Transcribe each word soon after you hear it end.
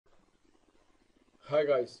Hi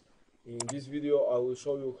guys, in this video I will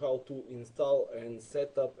show you how to install and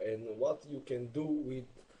set up and what you can do with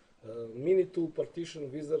MiniTool Partition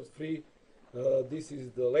Wizard free. This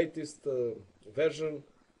is the latest version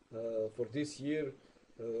for this year.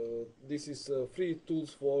 This is free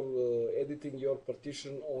tools for editing your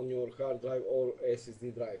partition on your hard drive or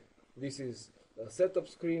SSD drive. This is a setup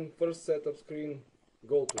screen, first setup screen,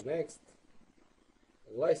 go to next,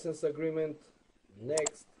 license agreement,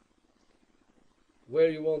 next, where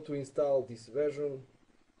you want to install this version.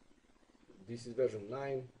 This is version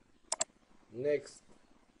 9. Next,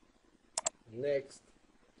 next,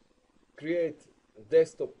 create a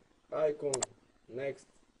desktop icon, next,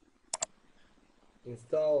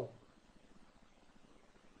 install.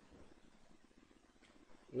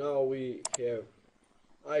 Now we have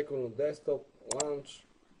icon on desktop, launch.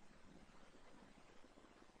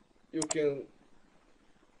 You can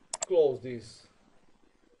close this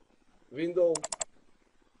window.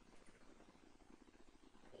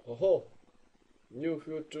 Oh, new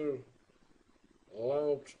feature,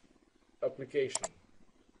 launch application.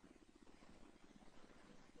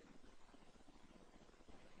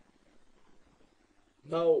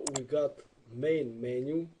 Now we got main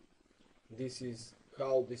menu. This is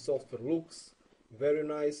how the software looks. Very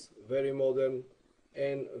nice, very modern,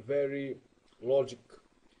 and very logic.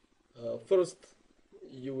 First,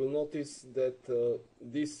 you will notice that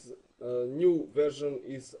this new version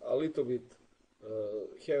is a little bit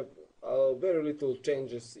have very little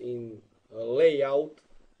changes in layout.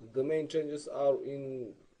 The main changes are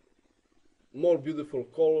in more beautiful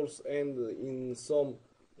colors and in some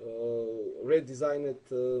redesigned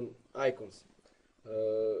icons.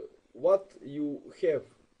 What you have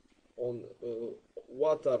on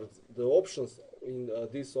what are the options in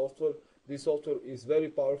this software? This software is very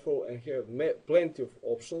powerful and have plenty of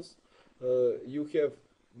options. You have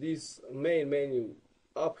this main menu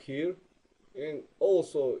up here, and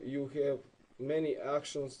also you have many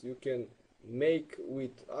actions you can make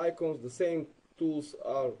with icons. The same tools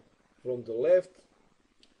are from the left,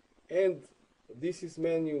 and this is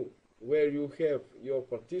menu where you have your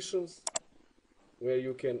partitions, where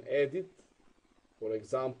you can edit, for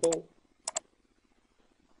example,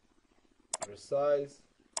 resize.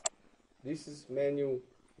 This is menu,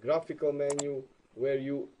 graphical menu, where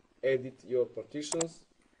you edit your partitions,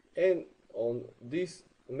 and on this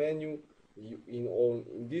menu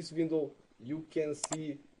in this window you can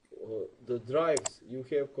see the drives you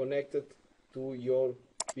have connected to your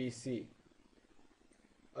PC.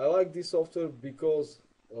 I like this software because,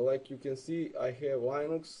 like you can see, I have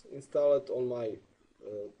Linux installed on my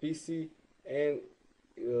PC, and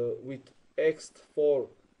with ext4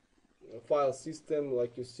 file system,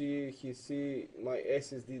 like you see, my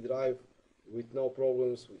SSD drive with no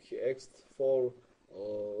problems with ext4,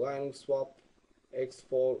 Linux swap,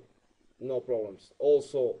 ext4, no problems.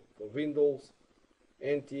 Also for Windows,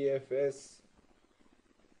 NTFS,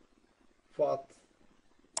 FAT,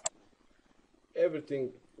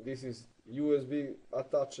 everything. This is USB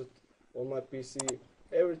attached on my PC.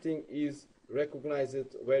 Everything is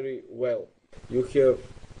recognized very well. You have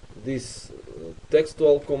these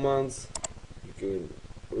textual commands. You can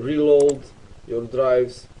reload your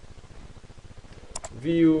drives,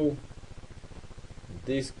 view,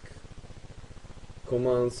 disk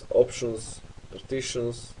commands, options,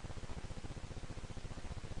 partitions,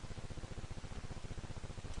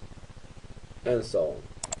 and so on.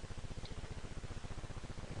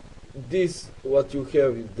 This what you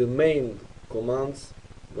have is the main commands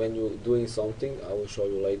when you're doing something. I will show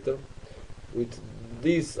you later. With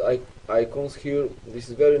these icons here, this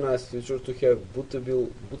is very nice feature to have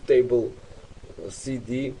bootable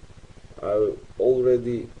CD. I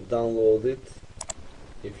already downloaded it.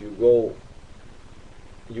 If you go,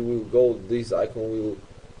 you will go, this icon will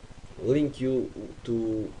link you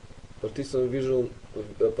to Partition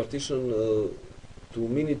to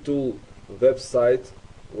MiniTool website,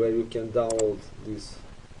 where you can download this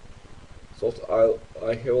software.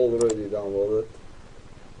 I have already downloaded.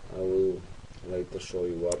 I will later show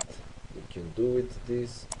you what you can do with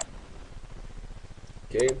this.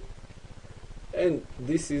 Okay, and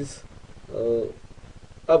this is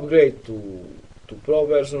upgrade to Pro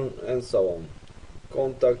version, and so on.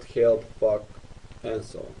 Contact, help, FAQ, and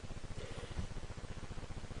so on.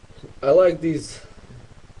 I like this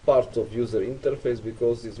part of user interface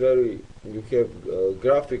because it's very, you have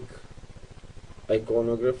graphic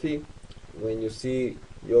iconography when you see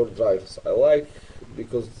your drives. I like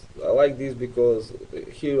this because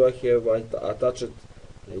here I have attached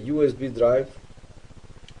a USB drive,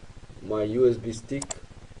 my USB stick.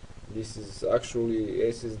 This is actually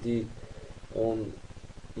SSD on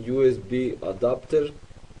USB adapter,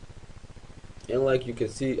 and like you can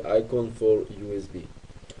see, icon for USB.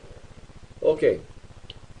 Okay,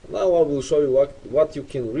 now I will show you what you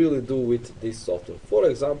can really do with this software. For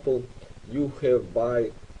example, you have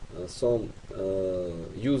buy some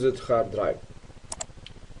used hard drive.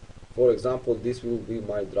 For example, this will be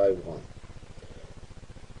my drive 1.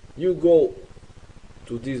 You go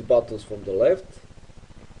to these buttons from the left,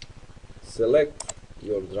 select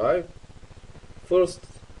your drive. First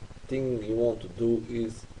thing you want to do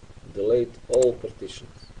is delete all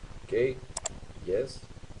partitions. Okay, yes.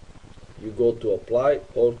 You go to apply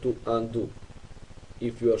or to undo.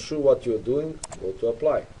 If you are sure what you are doing, go to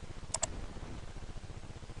apply.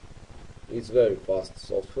 It's very fast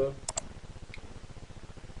software.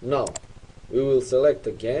 Now we will select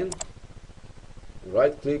again,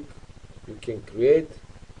 right click, you can create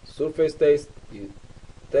surface test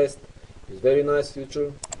is very nice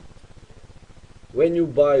feature. When you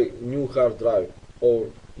buy new hard drive or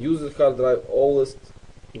use the hard drive, always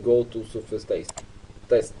go to surface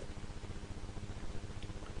test.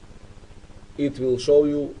 It will show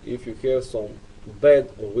you if you have some bad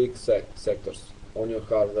or weak sectors on your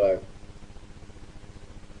hard drive.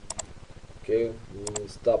 Okay, we will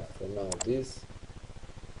stop for now this.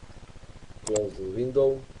 Close the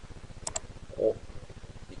window.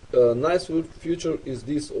 Nice feature is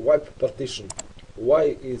this wipe partition.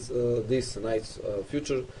 Why is this nice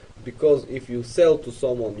feature? Because if you sell to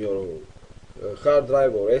someone your hard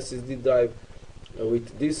drive or SSD drive,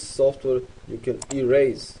 with this software you can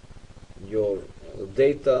erase your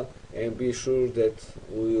data and be sure that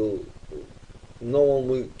no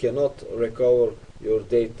one cannot recover your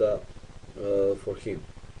data for him.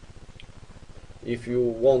 If you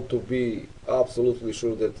want to be absolutely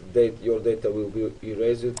sure that your data will be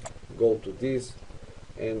erased, go to this,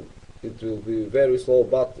 and it will be very slow,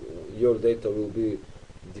 but your data will be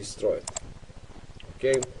destroyed.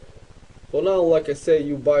 Okay, for now, like I say,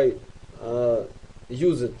 you buy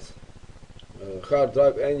used hard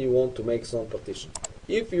drive and you want to make some partition.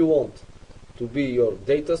 If you want to be your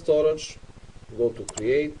data storage, go to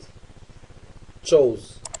create,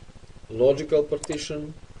 choose logical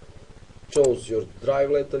partition, choose your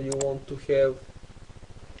drive letter you want to have,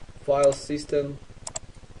 file system,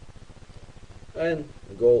 and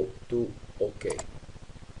go to OK.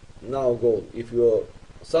 Now go. If you are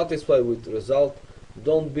satisfied with the result,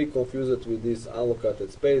 don't be confused with this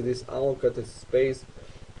unallocated space. This unallocated space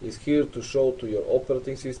is here to show to your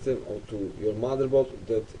operating system or to your motherboard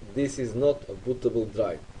that this is not a bootable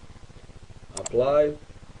drive. Apply.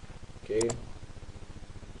 Okay.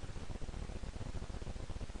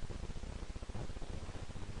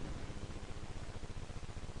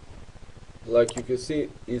 Like you can see,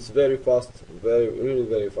 it's very fast, really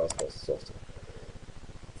very fast software.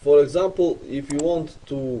 For example, if you want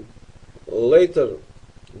to later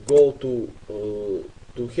go to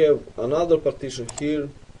have another partition here,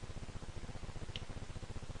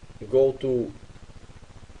 go to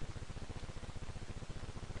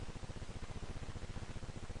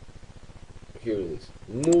here it is,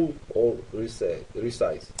 move or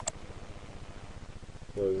resize.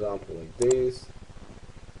 For example, like this.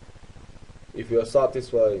 If you are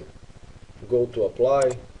satisfied, go to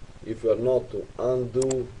apply. If you are not, to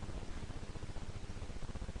undo.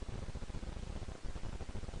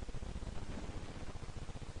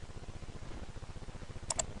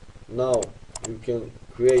 Now you can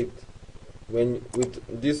create,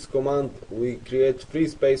 with this command we create free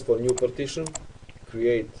space for new partition.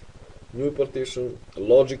 Create new partition,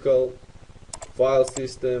 logical, file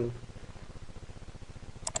system,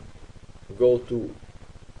 go to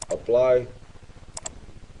apply.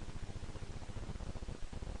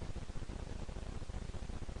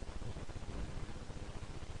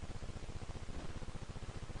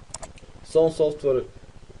 Some software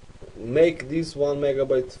make this 1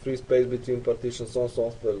 megabyte free space between partitions, some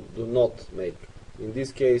software do not make. In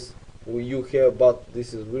this case you have, but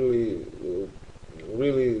this is really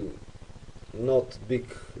not big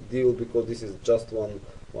deal, because this is just 1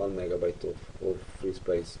 megabyte of free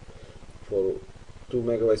space. For 2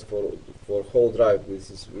 megabytes for whole drive, this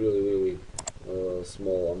is really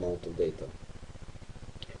small amount of data.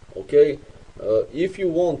 Okay, if you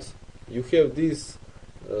want, you have these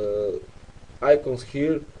icons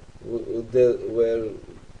here where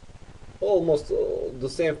almost the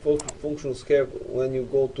same functions have when you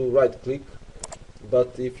go to right click,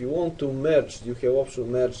 but if you want to merge, you have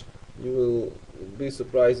option merge. You will be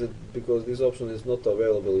surprised because this option is not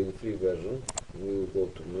available in free version. We will go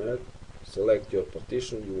to merge, select your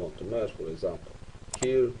partition you want to merge, for example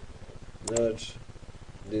here, merge.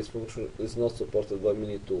 This function is not supported by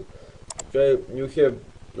MiniTool. Okay, you have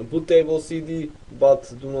bootable CD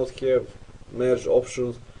but do not have merge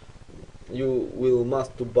options, you will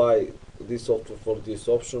must to buy this software for this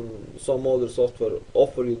option. Some other software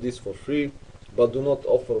offer you this for free but do not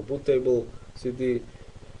offer bootable CD,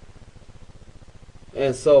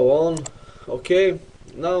 and so on. Okay,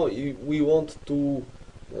 now we want to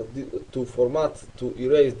format, to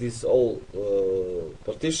erase this all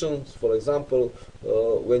partitions. For example,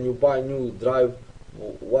 when you buy new drive,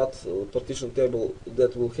 what partition table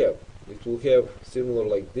that will have? It will have similar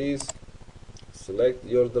like this. Select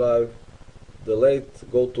your drive, delete,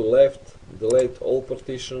 go to left, delete all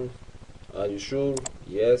partitions. Are you sure?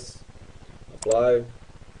 Yes. Apply.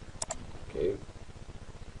 Okay.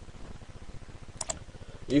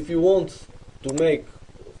 If you want to make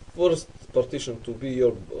first partition to be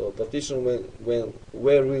your partition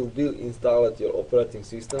where will be installed your operating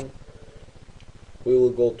system, we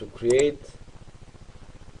will go to create,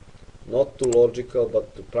 not to logical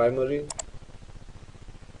but to primary.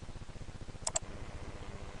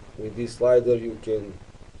 With this slider you can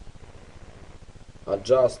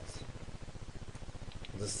adjust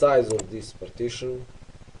the size of this partition.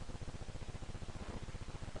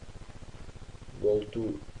 Go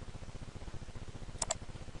to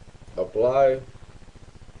apply,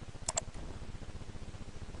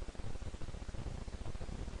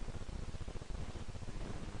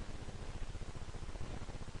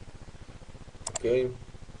 okay.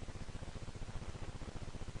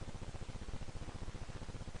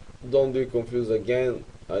 Don't be confused again.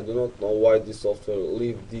 I do not know why this software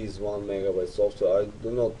leave this 1 megabyte software. I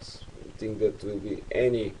do not think that will be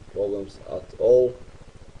any problems at all.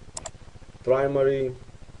 Primary,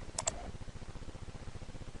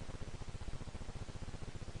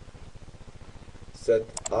 set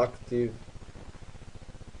active,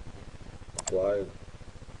 apply,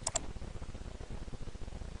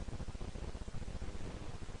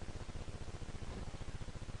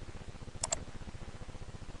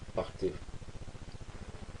 active.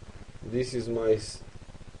 This is my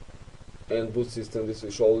boot system. This will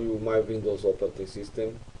show you my Windows operating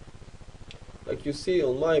system. Like you see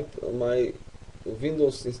on my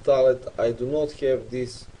Windows installed, I do not have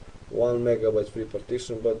this 1 megabyte free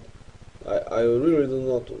partition, but I really do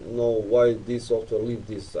not know why this software leave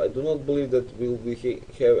this. I do not believe that we will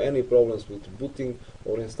have any problems with booting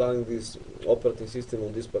or installing this operating system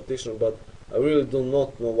on this partition, but I really do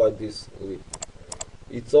not know why this leave.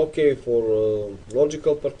 It's okay for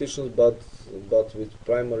logical partitions, but with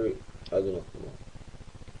primary I do not know.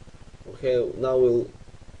 Okay, now we'll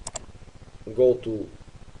go to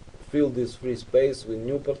fill this free space with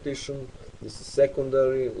new partition. This is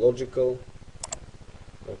secondary, logical.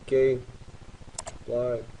 Okay,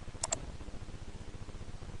 apply.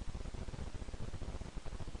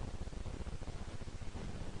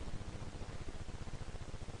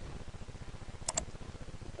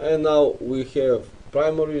 And now we have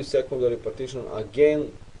primary, secondary partition,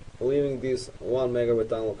 again leaving this 1 megabyte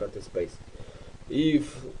unallocated space.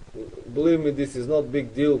 If, believe me, this is not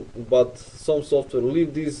big deal, but some software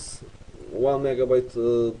leave this 1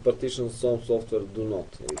 megabyte partition, some software do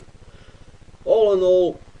not leave. All in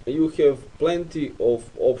all, you have plenty of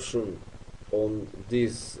option on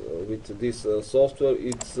this with this software.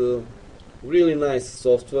 It's really nice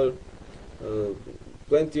software.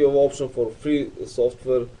 Plenty of option for free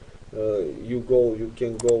software. You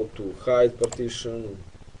can go to hide partition,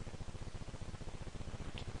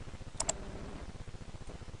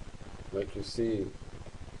 like you see,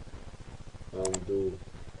 undo,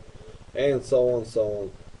 and so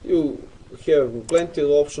on. You have plenty of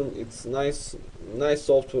option. It's nice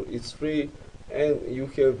software. It's free, and you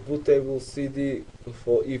have bootable CD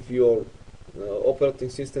for if your operating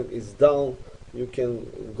system is down. You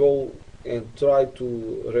can go and try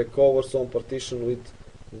to recover some partition with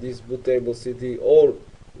this bootable CD, or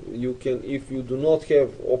you can, if you do not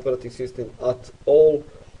have operating system at all,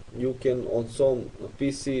 you can on some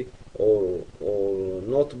PC or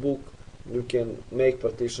notebook, you can make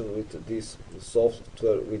partition with this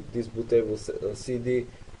software, with this bootable CD,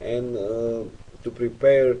 and to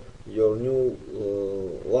prepare your new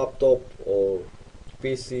laptop or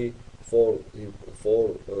PC for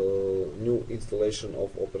new installation of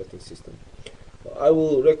operating system. I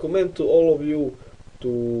will recommend to all of you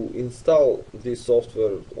to install this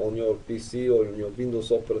software on your PC or in your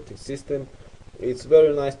Windows operating system. It's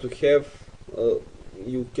very nice to have.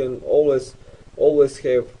 You can always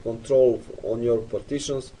have control on your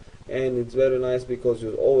partitions, and it's very nice because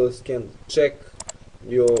you always can check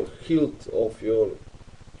your health of your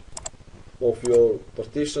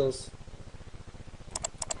partitions.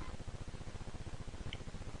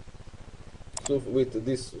 So with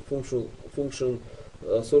this function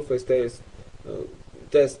surface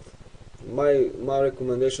test, my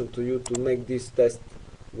recommendation to you to make this test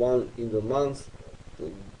one in the month.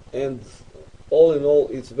 And all in all,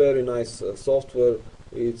 it's very nice software.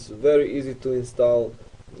 It's very easy to install.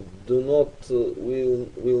 Do not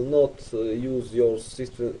will not use your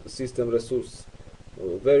system resource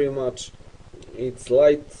very much. It's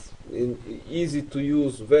light, easy to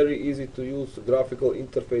use, very easy to use. Graphical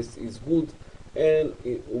interface is good, and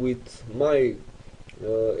with my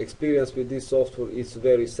experience with this software, it's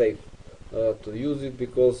very safe to use it,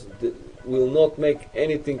 because will not make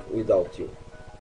anything without you.